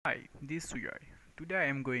Hi, this is Sujay. Today I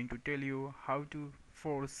am going to tell you how to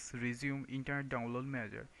force resume internet download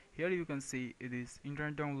manager. Here you can see it is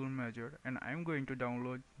internet download manager and I am going to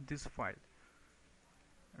download this file.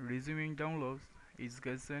 Resuming downloads is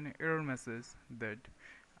gets an error message that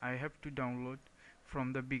I have to download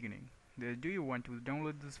from the beginning. Do you want to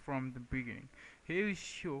download this from the beginning? Here is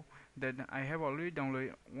show that I have already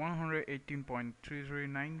downloaded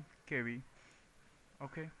 118.339 KB.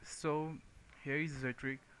 Okay, so here is the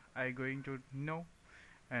trick I going to know,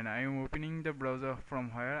 and I am opening the browser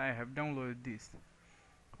from where I have downloaded this.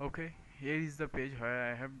 Okay, here is the page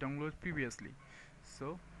where I have downloaded previously.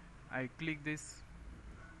 So I click this,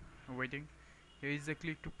 waiting. Here is the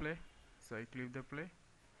click to play. So I click the play,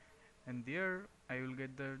 and there I will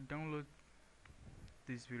get the download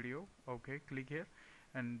this video. Okay, click here,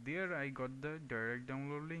 and there I got the direct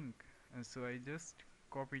download link, and so I just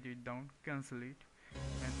copied it down, cancel it,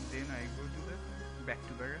 and then I go to the back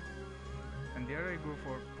to the, and there I go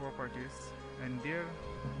for properties, and there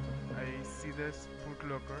I see this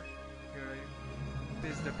bootlocker. Here I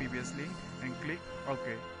paste the previous link and click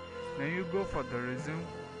OK. Now you go for the resume.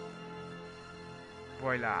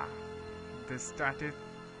 Voila, this started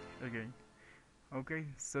again. Okay,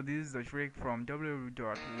 so this is the trick from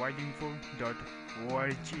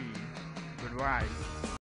www.whiteinfo.org. Goodbye.